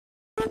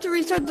to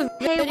restart the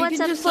video. Hey, what's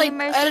up, just,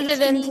 gamers? edit It's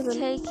it me, into the...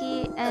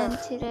 Cakey, and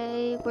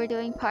today we're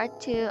doing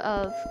part 2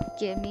 of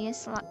Give Me a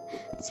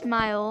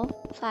Smile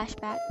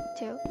flashback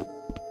 2.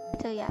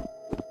 So yeah,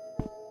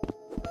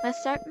 let's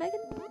start, Megan.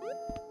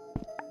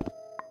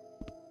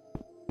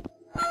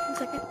 1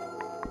 second.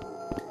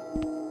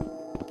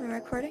 Am I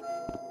recording?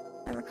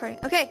 I'm recording.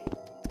 Okay,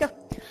 let's go.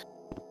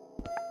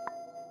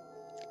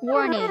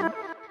 Warning: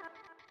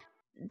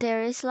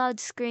 there is loud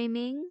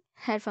screaming.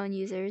 Headphone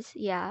users,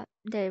 yeah,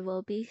 there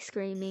will be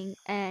screaming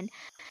and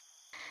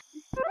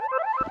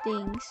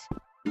things.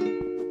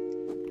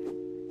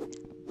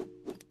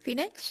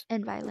 Phoenix?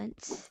 And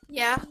violence.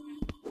 Yeah.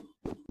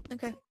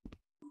 Okay.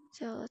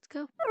 So let's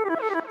go.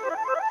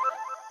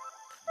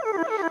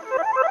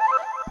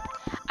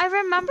 I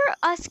remember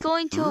us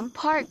going to a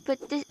park,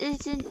 but this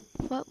isn't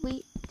what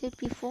we did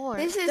before.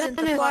 This isn't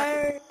the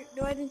park.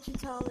 Why didn't you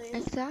tell me?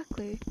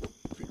 Exactly.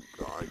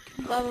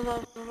 Blah, blah,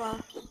 blah, blah,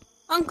 blah.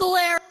 Uncle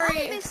Larry!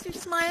 Hi, Mr.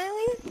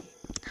 Smiley.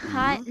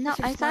 Hi. No,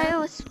 Mr. I thought it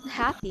was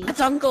Happy. It's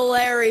Uncle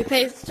Larry.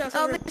 Mr.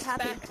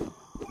 Happy.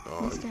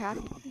 Mr.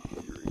 Happy.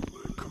 Hearing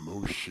the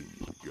commotion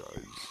you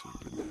guys have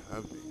been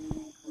having.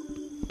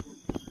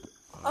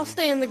 I'll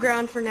stay in the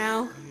ground for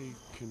now.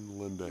 I can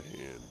lend a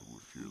hand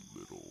with your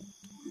little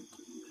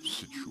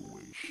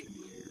situation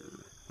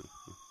here.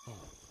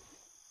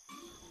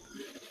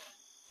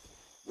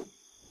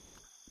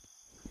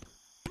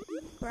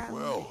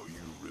 Well,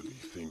 you really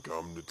think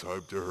I'm the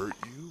type to hurt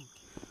you?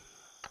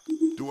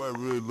 Do I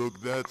really look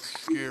that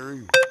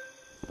scary?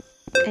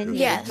 And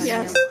yes.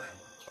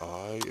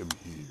 I am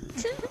here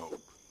to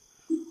help.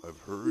 I've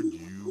heard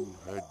you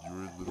had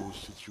your little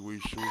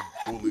situation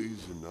with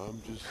bullies, and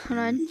I'm just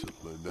here to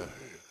lend a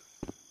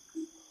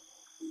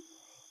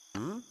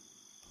hand.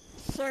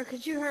 Sir,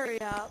 could you hurry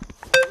up?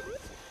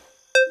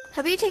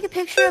 How about you take a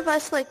picture of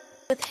us,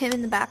 with him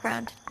in the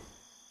background?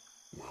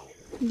 Well,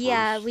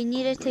 yeah, we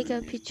need to take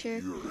a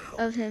picture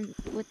of him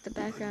with the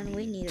background.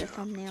 We need a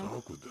thumbnail.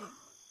 Talk with them,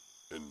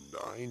 and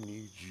I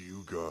need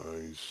you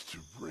guys to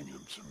bring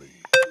him to me.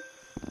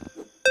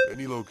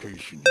 Any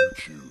location you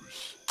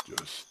choose,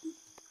 just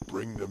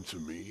bring them to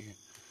me,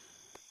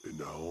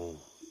 and I'll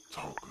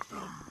talk with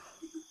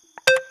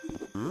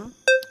them.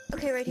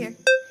 Okay, right here.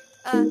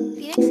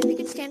 Phoenix, if you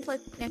could stand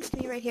next to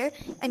me right here,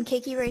 and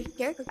Cakey right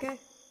here. Okay.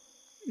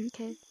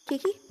 Okay.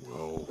 Cakey?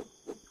 Well,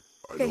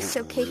 okay,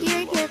 so Cakey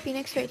right here,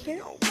 Phoenix right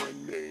here.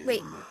 Wait,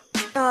 Wait.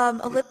 a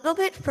little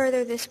bit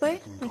further this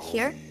way, like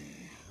here,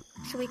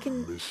 so we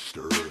can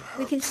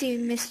see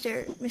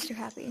Mr.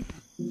 Happy.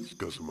 It's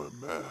because of my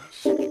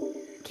mask. Okay,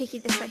 Cakey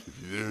this way.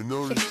 If you didn't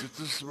notice, it's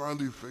a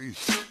smiley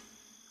face.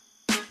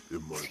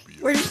 It might be.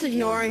 We're just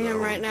ignoring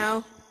him right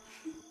now.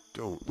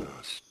 Don't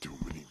ask too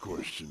many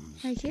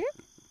questions. Right here?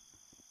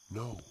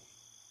 No.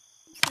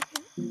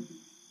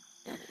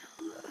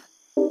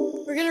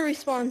 We're gonna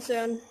respawn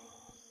soon.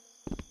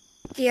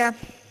 Yeah.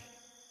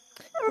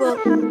 Well.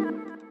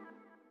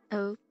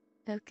 Oh,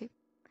 okay.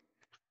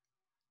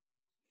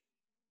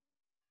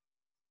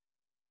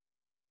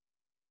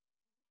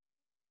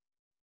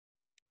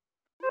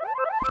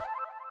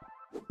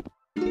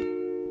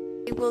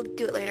 We'll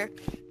do it later.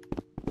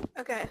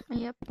 Okay.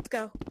 Yep. Let's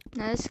go.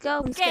 Let's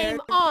go.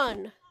 Game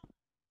on.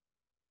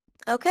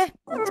 Okay.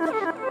 Let's go.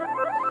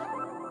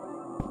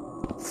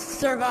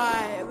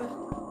 Survive.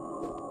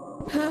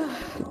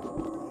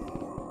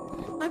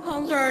 My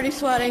palms are already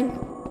sweating.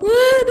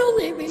 Don't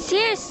leave me.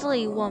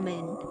 Seriously,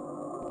 woman.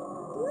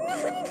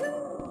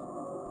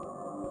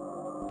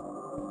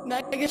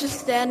 Mega's just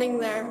standing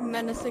there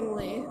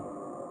menacingly.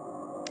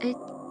 It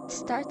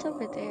starts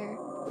over there.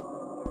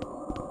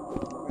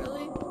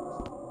 Really?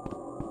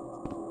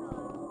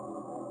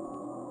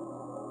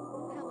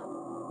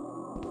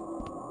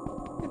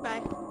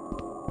 Goodbye.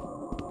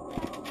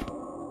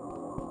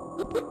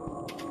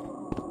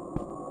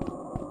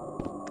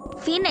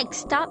 Phoenix,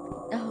 stop.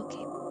 Oh,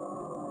 okay.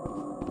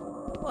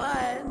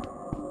 What?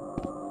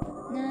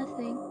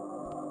 Nothing.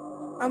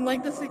 I'm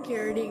like the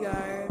security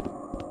guard.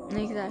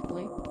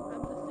 Exactly.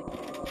 I'm the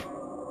security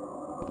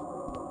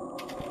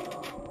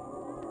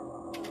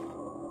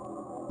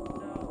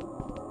guard.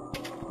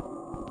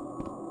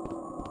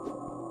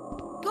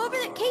 Go over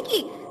there,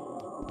 Cakey!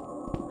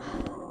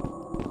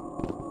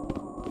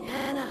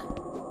 Anna.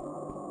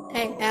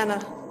 Hey, Anna.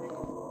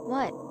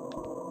 What?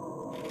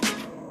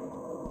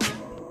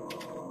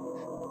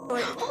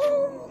 Wait.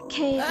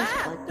 Okay.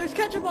 Ah! There's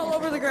ketchup all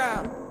over the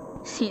ground.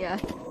 Yeah.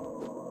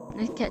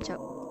 Let's catch up.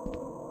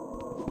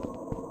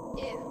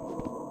 Ew.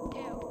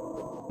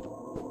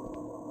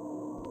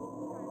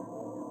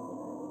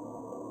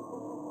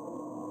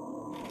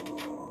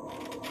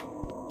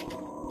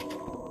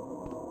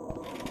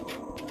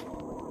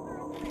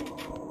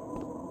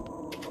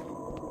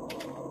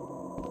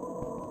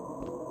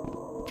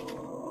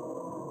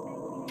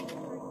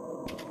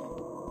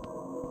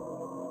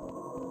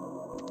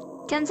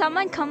 Can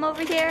someone come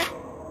over here?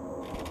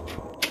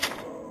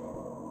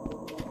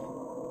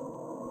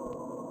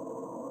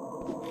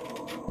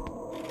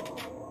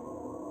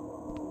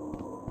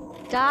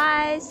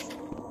 Guys.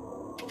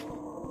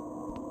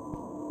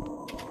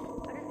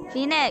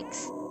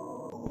 Phoenix.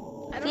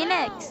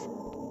 Phoenix!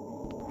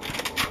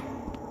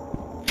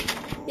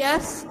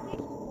 Yes?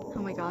 Oh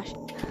my gosh.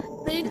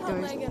 Then The you tell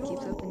door Megan.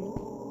 keeps opening.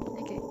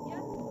 Okay.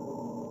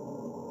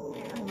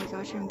 Oh my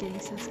gosh, I'm getting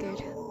so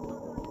scared.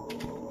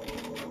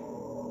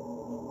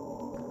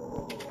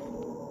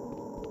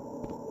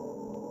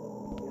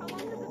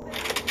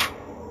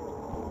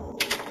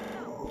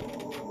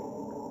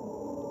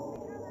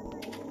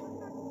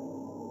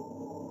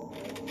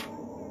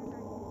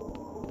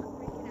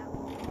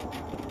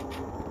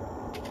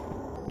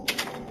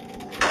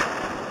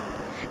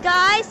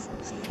 Guys!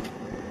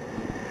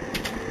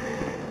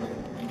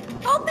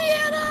 Help me,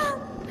 Anna!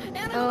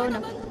 Anna, Oh, look no.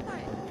 up on the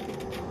side.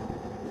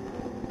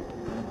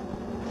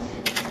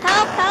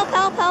 Help, help,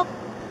 help, help!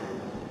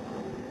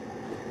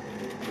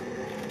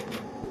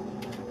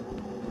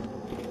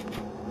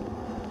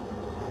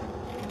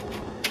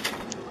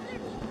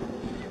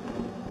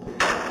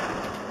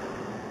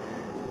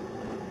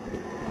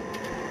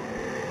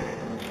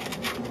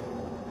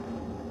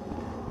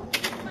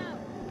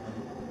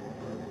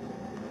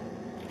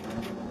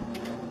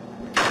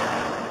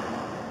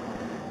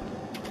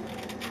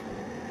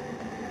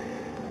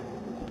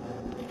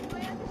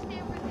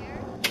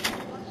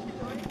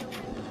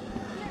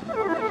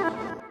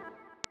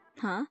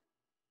 Huh?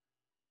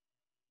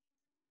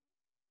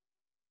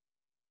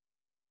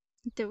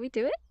 Did we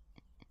do it?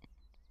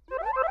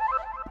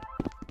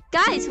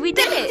 Guys, we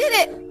did it! Did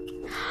it!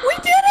 We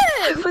did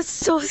I it! was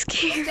so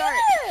scared. We did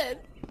it!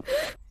 We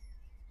did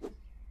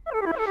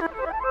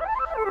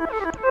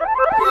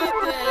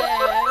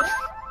it!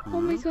 Oh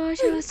my gosh,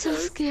 I was so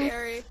scared.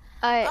 Scary.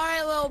 Alright.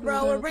 Alright, little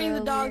bro, we're bringing the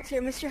Little bro, dogs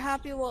here. Mr.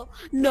 Happy will...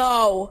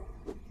 No!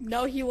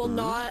 No, he will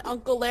not.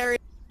 Uncle Larry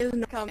is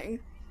not coming.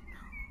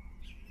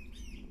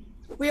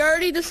 We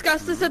already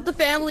discussed this at the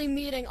family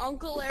meeting.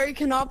 Uncle Larry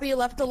cannot be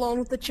left alone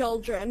with the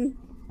children.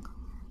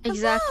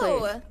 Exactly.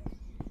 Hello.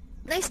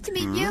 Nice to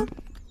meet you.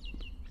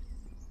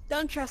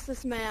 Don't trust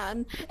this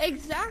man.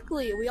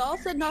 Exactly. We all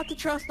said not to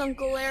trust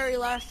Uncle Larry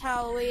last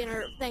Halloween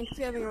or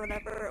Thanksgiving or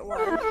whatever it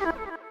was.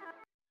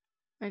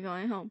 We're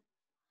going home.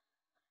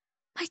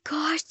 My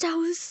gosh, that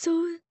was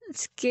so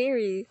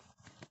scary.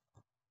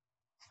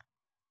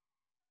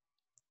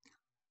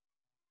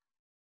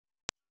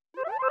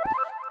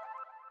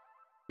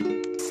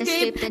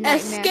 Escape the nightmare.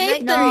 Escape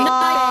the No.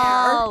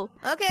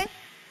 nightmare. Okay.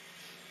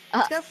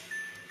 Let's go.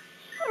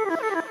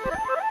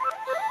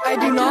 I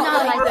do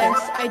not like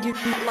this. I do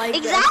not like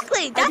this.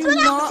 Exactly. That's what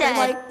I said.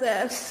 I do not like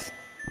this.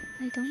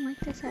 I don't like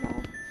this at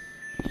all.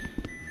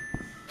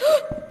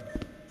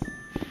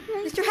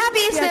 Mr. Happy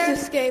is there. You have to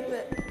escape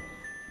it.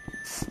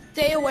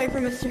 Stay away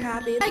from Mr.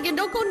 Happy. Megan,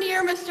 don't go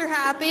near Mr.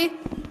 Happy.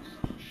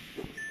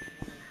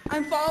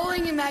 I'm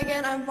following you,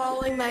 Megan. I'm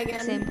following Megan.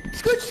 Same.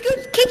 Scooch,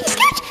 scooch. Cakey,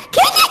 scooch.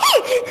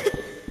 Cakey!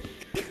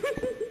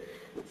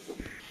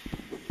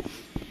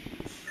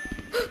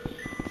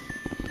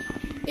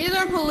 Either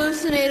I'm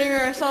hallucinating or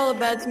I saw the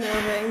beds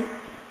moving.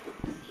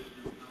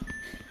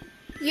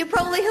 You're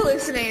probably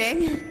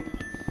hallucinating.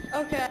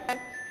 Okay.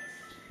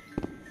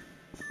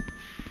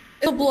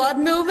 Is the blood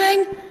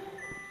moving?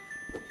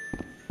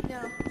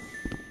 No.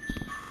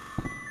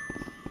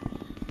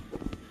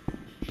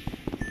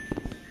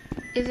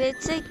 If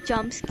it's a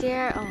jump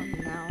scare, oh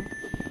no.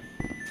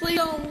 Please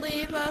don't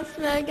leave us,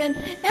 Megan.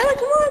 Anna,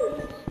 come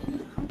on!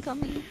 I'm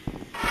coming.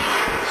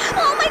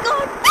 Oh my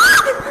god!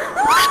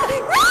 Run!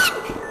 Run!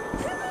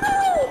 No!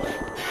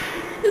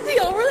 Is he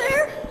over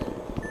there?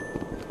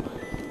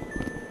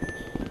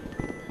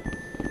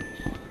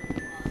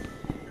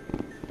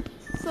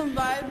 Some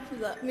vibe to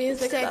that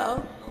music,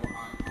 though.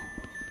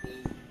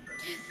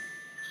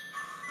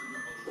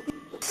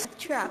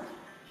 Trap.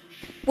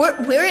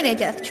 We're in a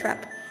death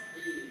trap.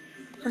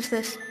 What's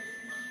this?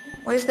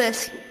 What is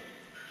this?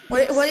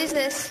 What is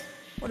this?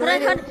 What do I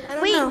do? I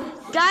don't Wait, know.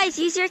 guys,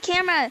 use your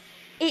camera.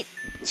 It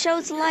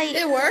shows light.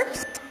 It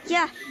works?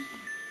 Yeah.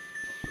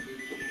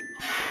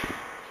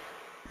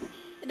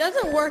 It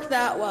doesn't work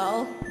that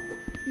well.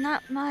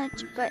 Not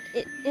much, but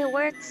it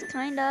works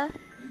kinda.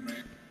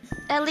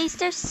 At least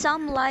there's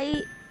some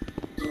light.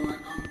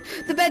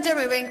 The beds are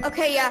moving.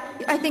 Okay, yeah,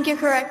 I think you're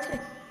correct. I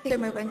think they're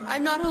moving.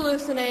 I'm not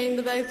hallucinating.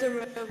 The beds are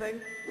moving.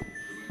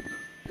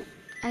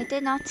 I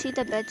did not see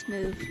the beds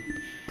move.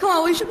 Come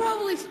on, we should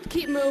probably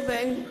keep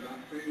moving.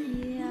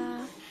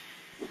 Yeah.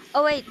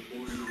 Oh wait,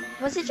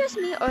 was it just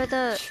me or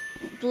the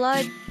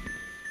blood?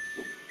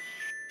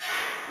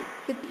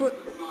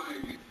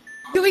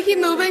 Can we keep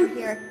moving?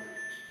 Here.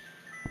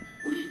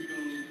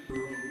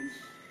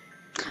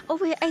 Oh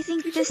wait, I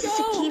think this is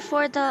the key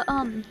for the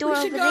door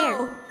over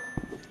there.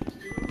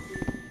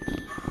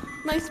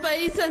 My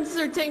spidey senses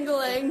are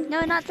tingling.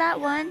 No, not that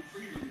one.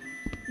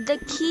 The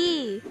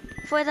key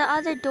for the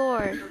other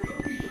door.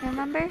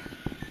 Remember?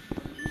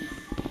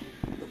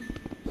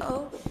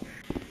 Oh.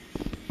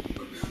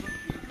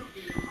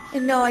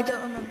 No, I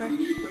don't remember.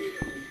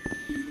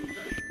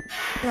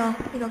 No,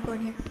 you don't go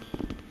in here.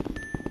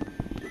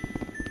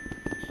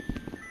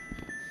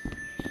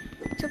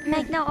 It's over here.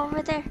 Meg, no,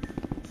 over there.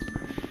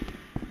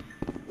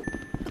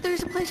 But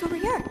there's a place over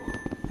here.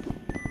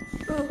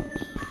 Oh.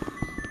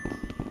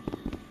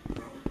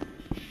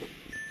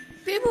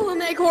 People who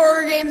make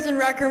horror games in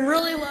Recroom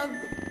really love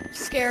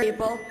scary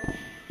people.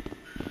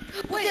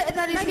 Wait,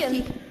 that is Megan.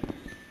 the key.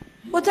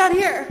 What's out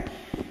here?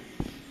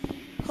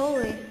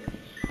 Holy.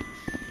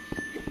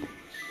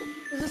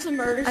 Is this a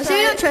murder I site? say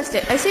we don't trust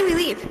it. I say we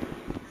leave.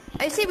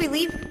 I say we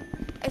leave.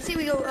 I say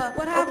we go,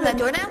 What open that happened?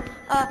 door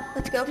now.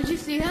 Let's go. Did you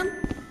see him?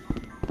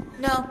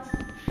 No,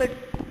 but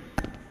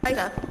I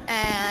stuff,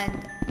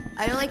 and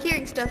I don't like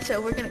hearing stuff, so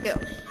we're gonna go.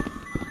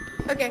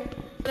 Okay,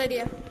 good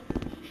idea.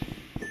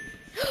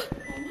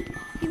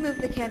 He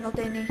moved the candle,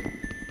 didn't he?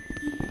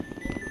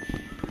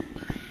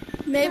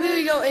 Maybe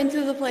we go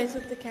into the place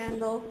with the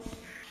candle.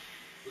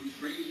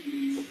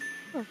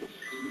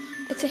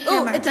 It's a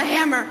Oh, hammer. it's a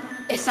hammer.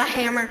 It's a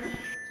hammer.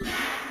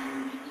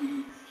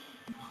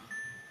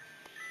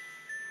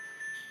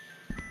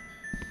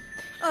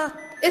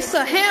 It's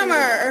a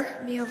hammer.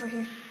 Me over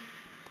here.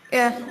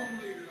 Yeah.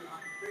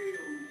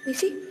 You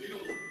see?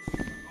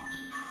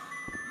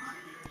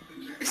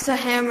 It's a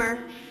hammer.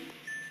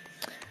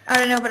 I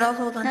don't know, but I'll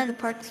hold on to the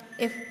parts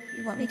if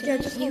you want me to. Yeah,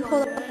 just you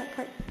hold hold on. up that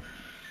part.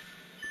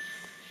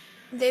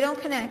 They don't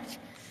connect.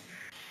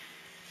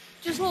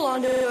 Just hold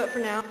on to it for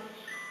now.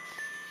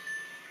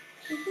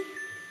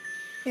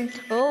 Here,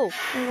 Oh,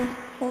 I will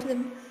hold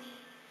them.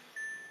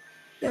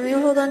 Let me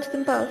hold on to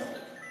them both.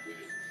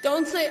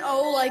 Don't say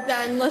 "oh" like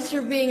that unless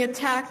you're being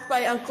attacked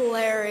by Uncle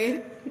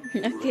Larry.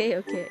 okay.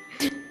 I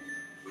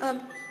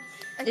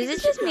think Is we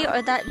it should just me go.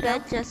 or that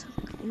bed just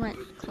went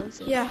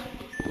closer? Yeah.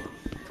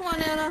 Come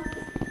on, Anna.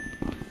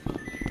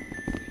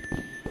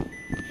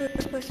 Where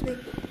it's supposed to be.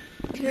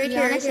 To be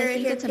honest, I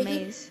think it's a Kiki.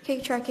 maze.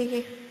 Kiki, try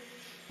Kiki.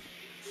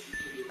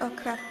 Oh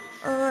crap.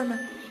 Oh no.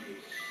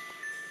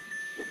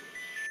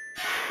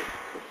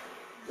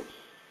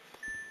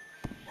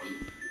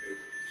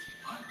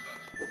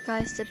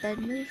 Guys, the bed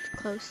moved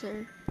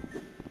closer.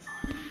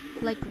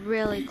 Like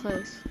really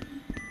close.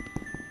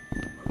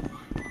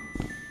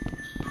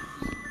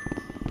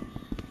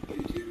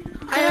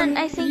 I'm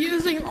I think-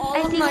 using all I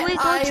of think my we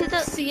go to the-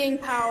 eye-seeing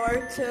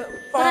power to Hold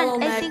follow on,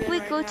 Megan I think we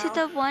right go now. to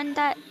the one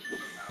that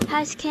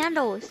has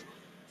candles.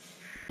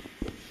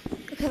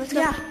 Okay, let's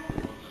go. Yeah,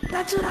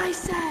 that's what I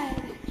said.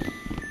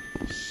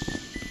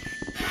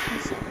 I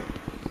said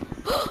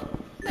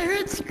it. I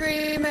heard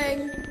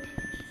screaming.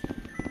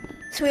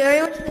 So we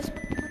already went to this one.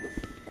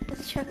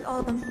 Let's check all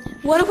of them.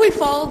 What if we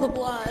follow the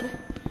blood?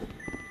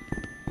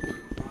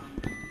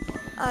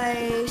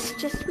 I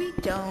suggest we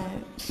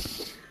don't.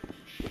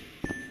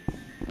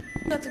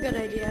 That's a good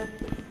idea.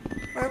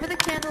 Wherever the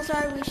candles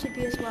are, we should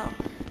be as well.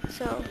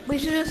 So, We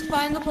should just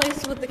find the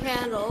place with the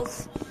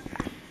candles.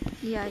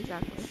 Yeah,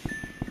 exactly.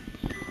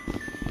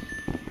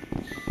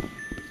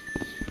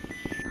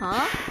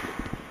 Huh?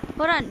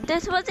 Hold on,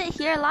 this wasn't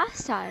here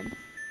last time.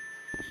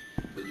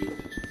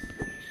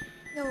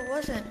 no, it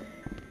wasn't.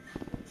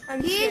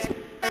 I'm He's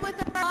scared.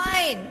 with our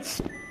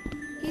minds.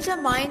 He's a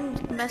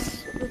mind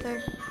mess with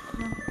our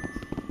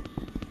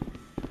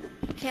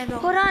candle.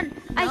 Hold on,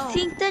 I No.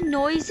 think the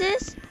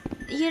noises,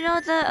 you know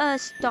the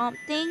stomp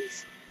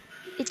things,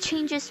 it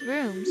changes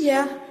rooms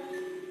Yeah.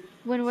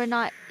 when we're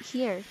not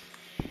here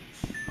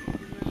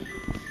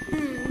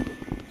Hmm.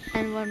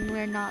 and when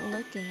we're not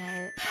looking at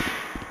it.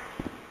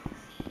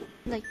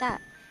 Like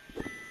that.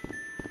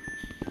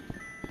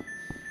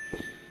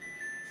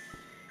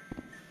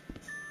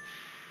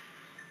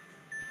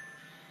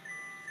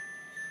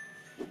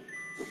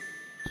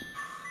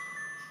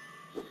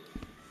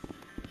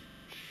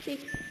 Okay,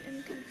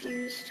 I'm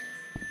confused.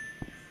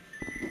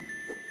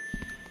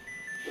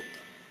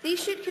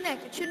 These should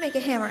connect. It should make a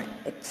hammer.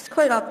 It's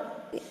quite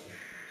up.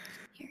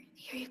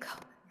 Here you go.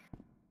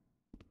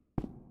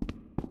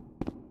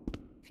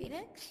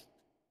 Phoenix?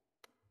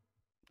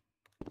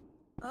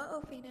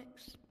 Uh-oh,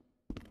 Phoenix.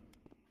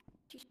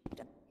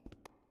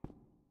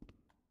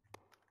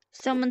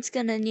 Someone's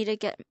gonna need to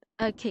get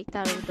kicked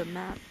out of the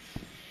map.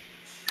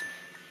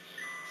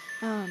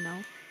 Oh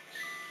no.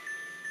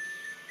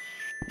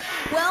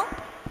 Well,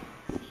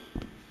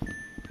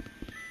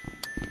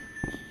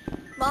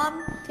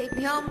 Mom, take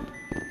me home.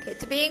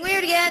 Kids are being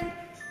weird again.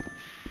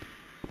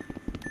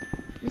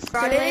 Mr.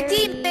 Brought in a Larry.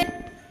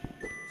 demon.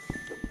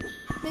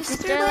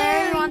 Mr.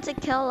 Larry wants to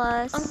kill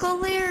us. Uncle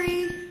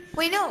Larry.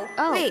 Wait, no.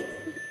 Oh.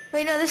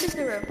 Wait, no, this is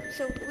the room.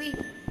 So we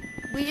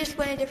just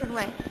went a different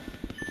way.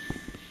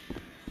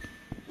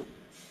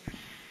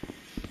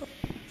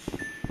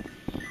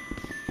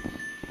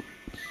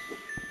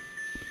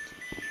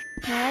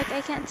 Meg,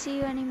 I can't see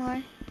you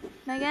anymore.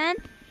 Megan?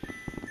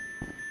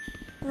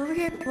 I'm over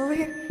here. I'm over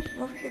here.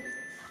 I'm over here.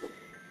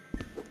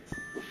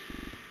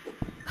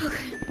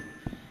 Okay.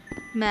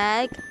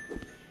 Meg?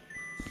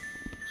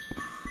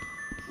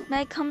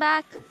 Meg, come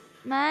back.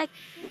 Meg,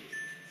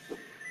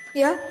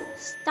 Yeah?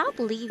 stop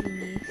leaving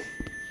me.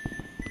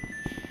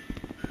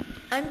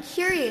 I'm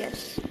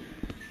curious.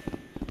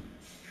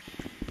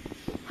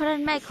 Hold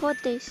on, Meg, hold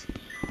this.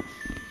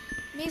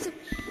 Maze of...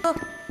 Oh.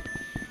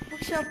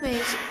 Bookshelf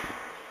maze.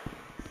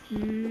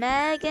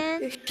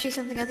 Megan? There's actually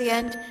something at the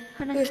end.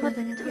 Hold on, There's hold-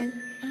 nothing at the end.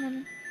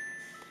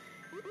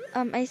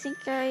 I think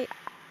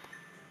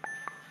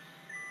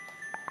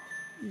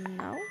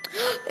No.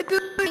 It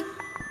booted me.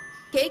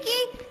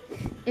 Cakey?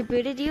 It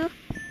booted you?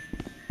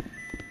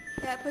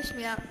 Yeah, it pushed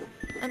me out.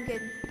 I'm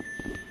good.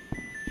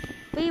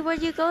 Wait,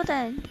 where'd you go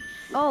then?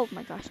 Oh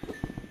my gosh.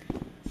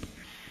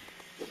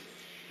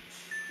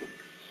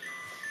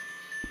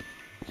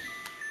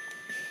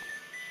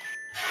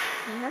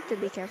 You have to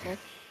be careful.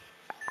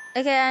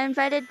 Okay, I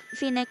invited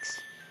Phoenix.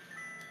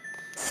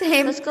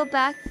 Same. Let's go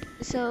back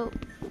so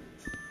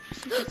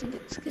she doesn't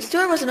get scared. This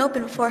door wasn't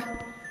open before.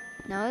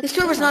 No, This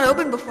door was not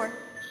open before.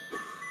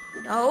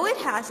 No, it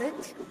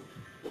hasn't.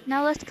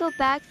 Now let's go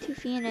back to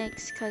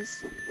Phoenix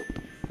because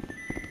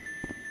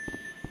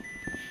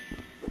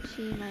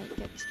she might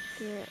get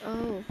scared.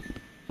 Oh,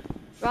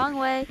 wrong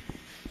way.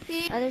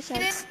 Other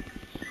side.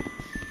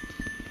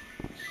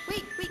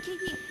 Wait,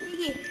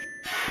 Cakey.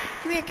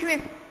 Come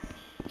here.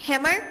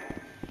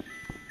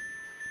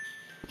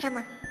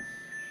 Hammer.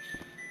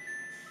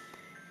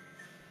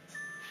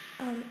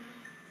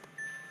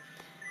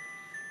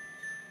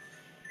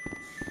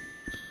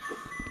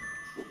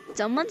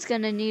 Someone's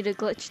gonna need to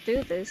glitch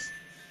through this.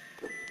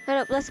 Hold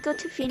up, let's go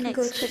to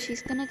Phoenix because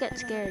she's gonna get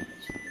scared.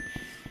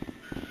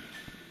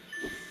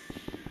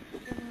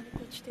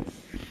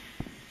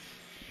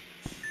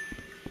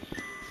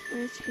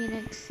 Where's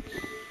Phoenix?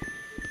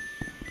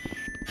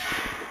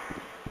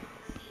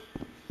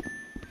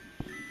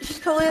 She's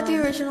probably at the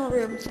original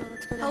room, so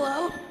let's go down.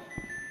 Hello?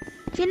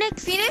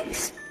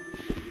 Phoenix?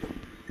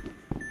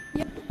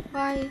 Yep.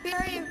 Why? Where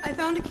are you? I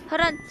found a...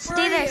 Hold on,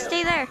 stay there,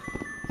 stay there.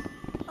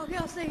 Okay,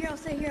 I'll stay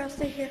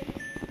here.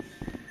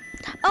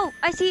 Oh,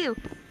 I see you.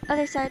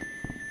 Other side.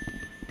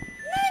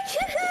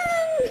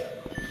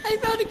 I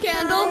found a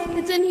candle. Hi.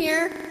 It's in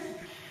here.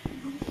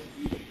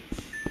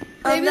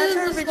 Maybe that's this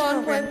our is the spawn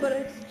original point, room. but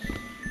it's...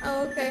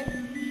 Oh, okay.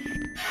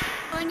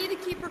 Oh, I need to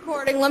keep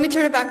recording. Let me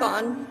turn it back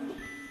on.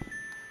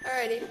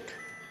 Alrighty.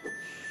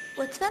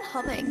 What's that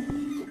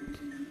humming?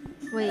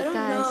 Wait, I don't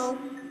guys. know.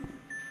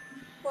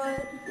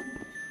 What?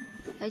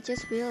 I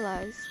just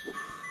realized.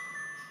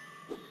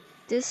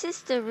 This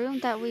is the room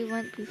that we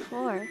went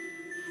before.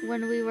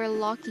 When we were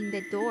locking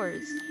the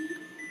doors.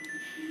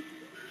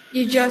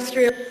 You just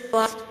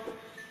realized.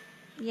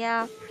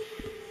 Yeah.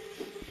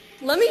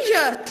 Let me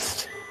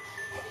just...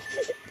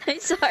 I'm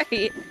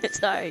sorry.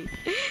 Sorry.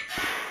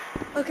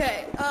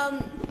 Okay,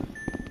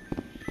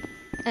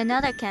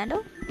 Another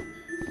candle?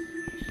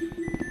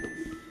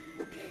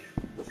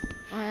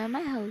 Or am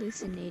I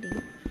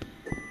hallucinating?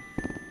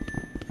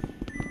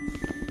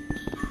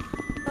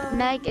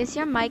 Meg, is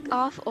your mic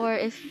off or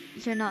if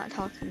you're not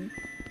talking?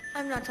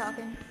 I'm not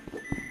talking.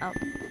 Oh.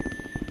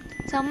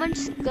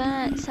 Someone's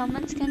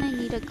gonna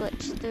need a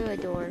glitch through a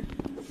door.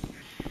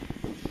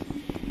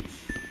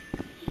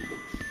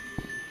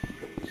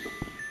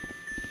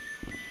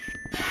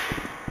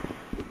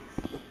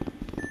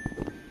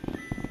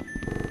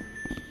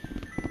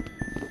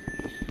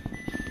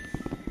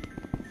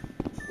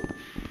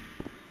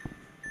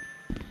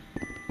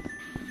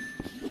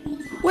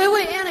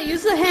 Wait, Anna,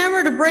 use the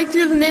hammer to break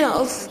through the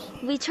nails.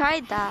 We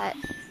tried that.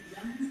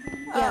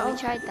 Yeah, Oh. we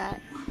tried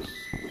that.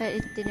 But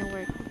it didn't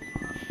work.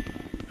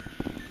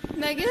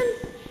 Megan?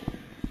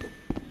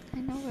 I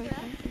know where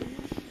Yeah? it didn't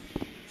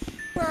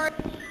work. Where are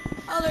you?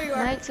 Oh, there you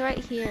are. Mike's right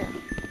here.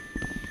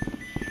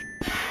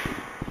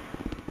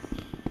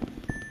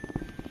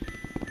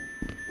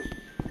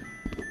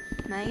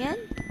 Megan?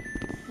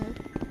 Nope.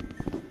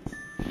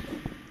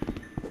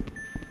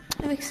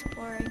 I'm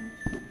exploring.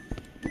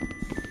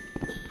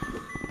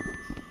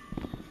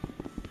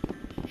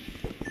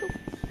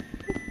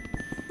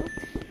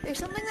 There's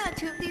something that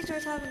two of these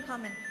doors have in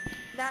common.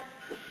 That.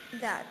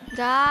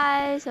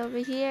 Guys, over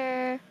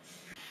here.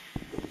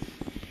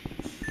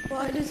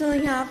 Why did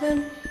something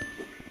happen?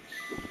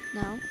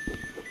 No.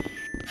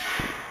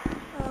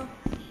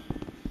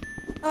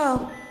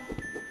 Oh.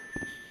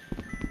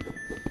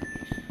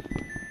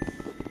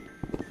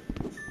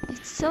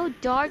 It's so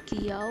dark,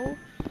 yo.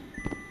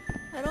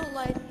 I don't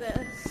like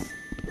this.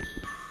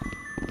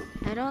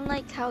 I don't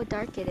like how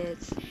dark it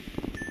is.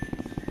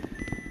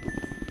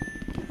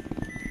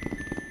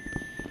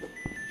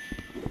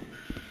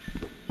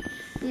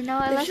 You know,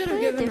 They let's should have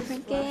play a given us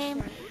different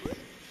game.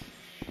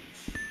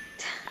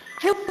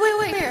 Hey,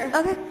 wait, here.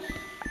 Okay.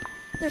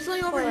 There's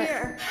something over What?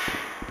 here.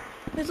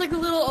 There's like a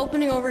little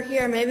opening over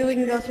here. Maybe we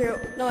can go through.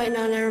 No, wait,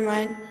 no, never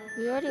mind.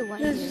 We already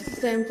went This here. is the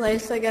same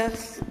place, I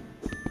guess.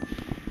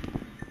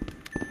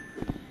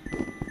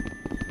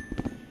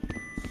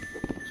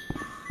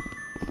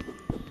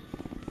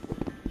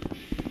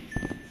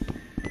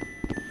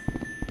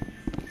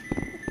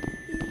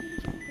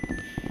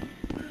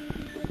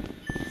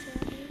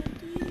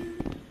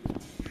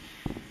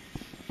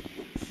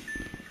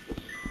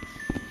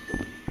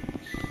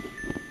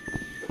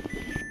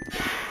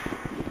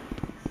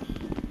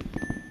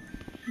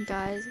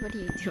 Guys, what are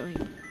you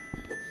doing?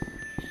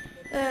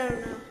 I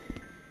don't know.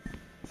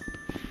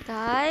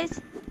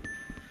 Guys?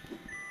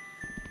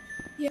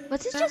 Yeah.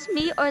 Was it just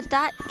me or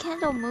that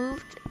candle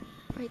moved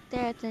right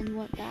there then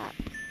went back?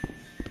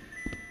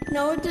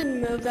 No, it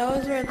didn't move. That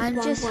was where the I'm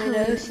spawn just point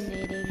is.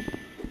 hallucinating.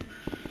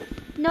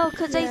 No,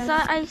 because Yeah. I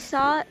thought I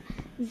saw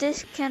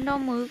this candle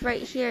move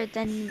right here,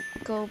 then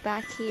go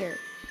back here.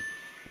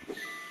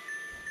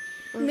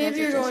 Or was Maybe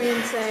it you're just going a-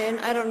 insane.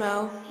 I don't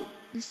know.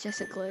 It's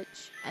just a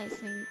glitch, I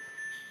think.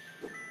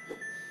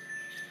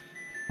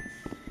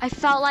 I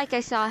felt like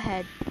I saw a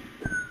head.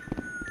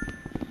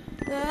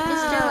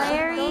 Mr.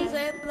 Larry? Don't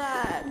say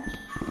that.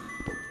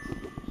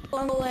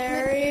 Uncle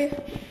Larry.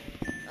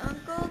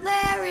 Uncle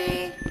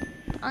Larry.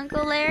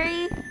 Uncle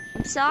Larry,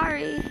 I'm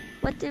sorry.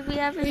 What did we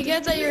ever We do?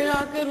 get that you're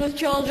not good with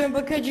children,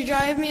 but could you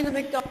drive me to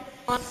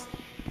McDonald's?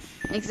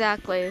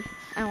 Exactly.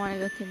 I want to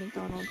go to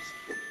McDonald's.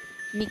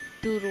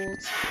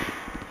 McDoodles.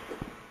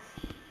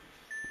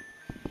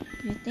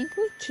 I think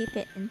we keep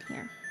it in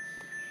here.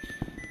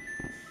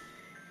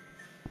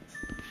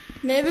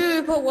 Maybe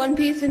we put one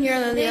piece in here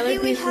and then the other Maybe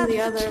we piece in have the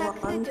to other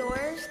check one. the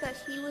doors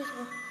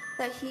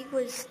that he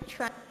was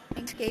trying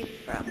to escape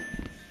from.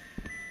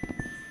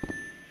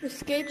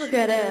 Escape or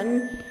get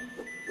in?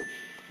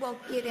 Well,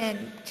 get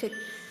in to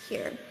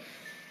here.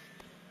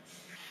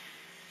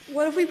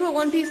 What if we put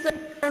one piece there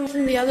and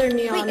in the other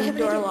neon Wait, I have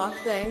an door idea. lock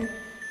thing?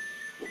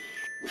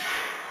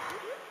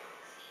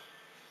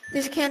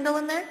 There's a candle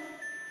in there?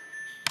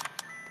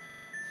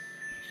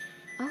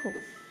 Oh,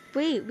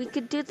 wait, we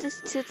could do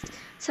this to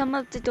some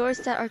of the doors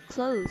that are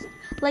closed.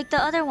 Like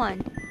the other one.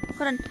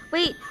 Hold on.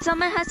 Wait,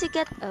 someone has to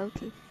get... Oh,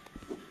 okay.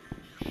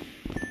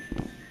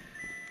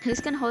 Who's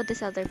gonna hold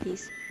this other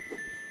piece?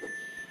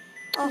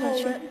 I'll got hold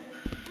you. it.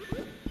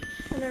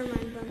 Oh, never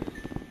mind then.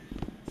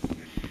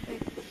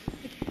 Wait.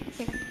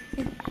 Here.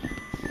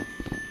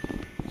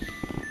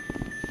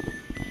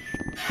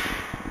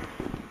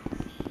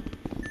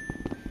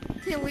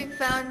 Here. We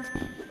found...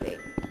 Wait.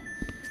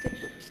 Is there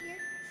doors here?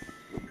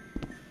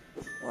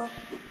 Well...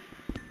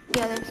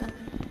 Yeah, there's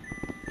something.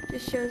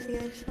 Just shows the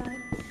other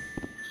side.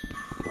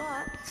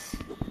 But...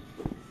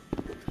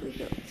 If we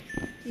go...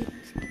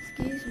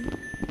 Excuse me.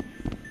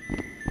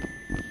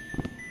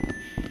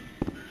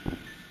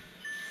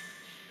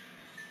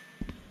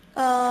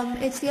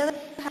 It's the other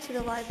half to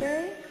the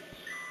library.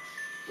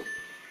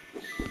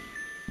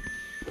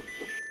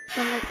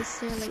 But like, is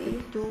there like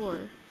a door?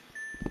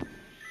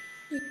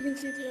 You can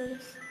see through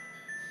this.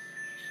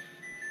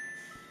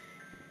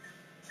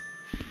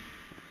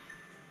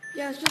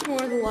 Yeah, it's just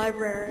more of the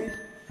library.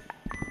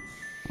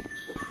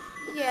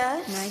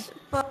 Yes, Nice.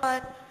 but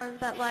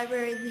that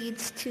library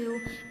leads to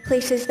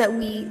places that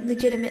we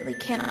legitimately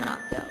cannot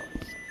go.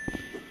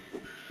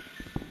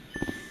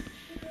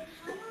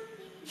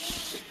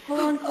 Hold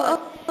on.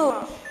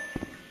 Oh.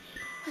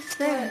 What's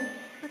there?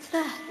 What's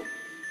that?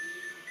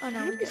 Oh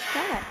no, What is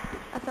that?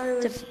 I thought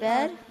it was The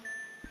bed?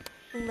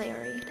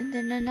 Larry. And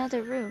then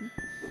another room.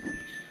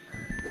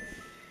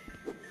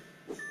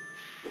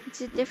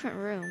 It's a different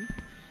room.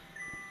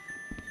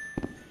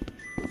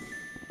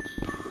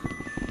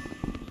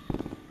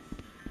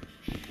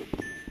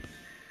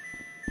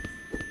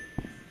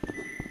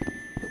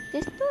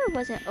 This door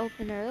wasn't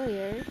open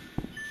earlier.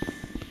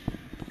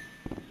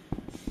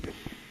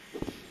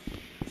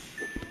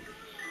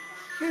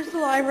 Here's the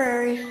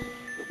library.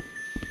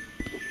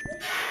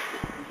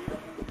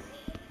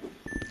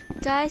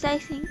 Guys, I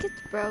think it's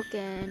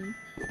broken.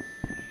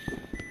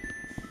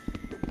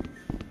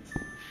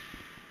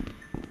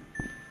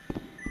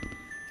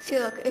 See,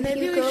 look, if Maybe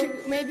you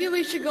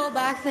we go... should go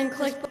back then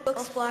click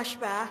books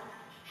flashback.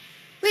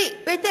 Wait,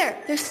 right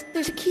there. There's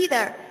a key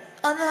there.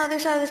 On the other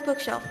side of this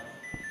bookshelf.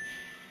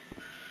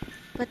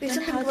 But There's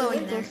then something how do we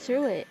glowing go there.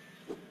 through it?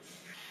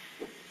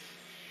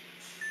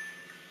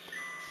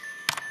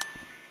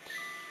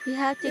 We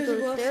have to There's a go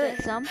glow through it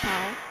stick.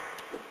 somehow.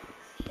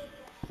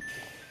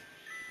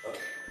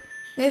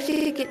 We have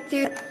to get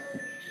through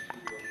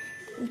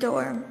the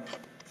door.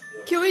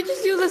 Can we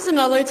just do this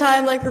another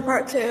time, like for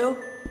part 2?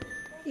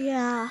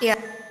 Yeah. Yeah.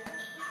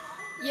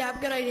 Yeah,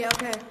 good idea.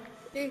 Okay.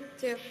 3,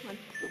 2, 1.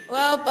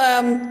 Well,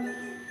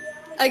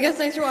 I guess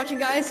thanks for watching,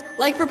 guys.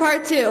 Like for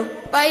part 2.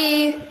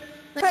 Bye.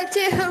 Part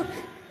 2.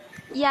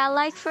 Yeah,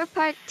 like for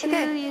part 2,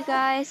 Okay. you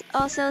guys.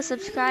 Also,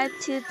 subscribe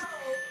to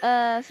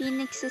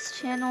Phoenix's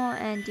channel.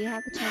 And do you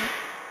have a channel?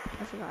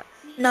 I forgot.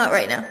 Not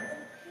right now.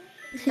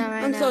 Not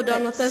right I'm now, so done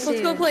but with this.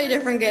 Let's go soon. play a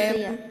different game. So,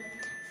 yeah.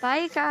 Bye,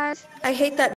 you guys. I hate that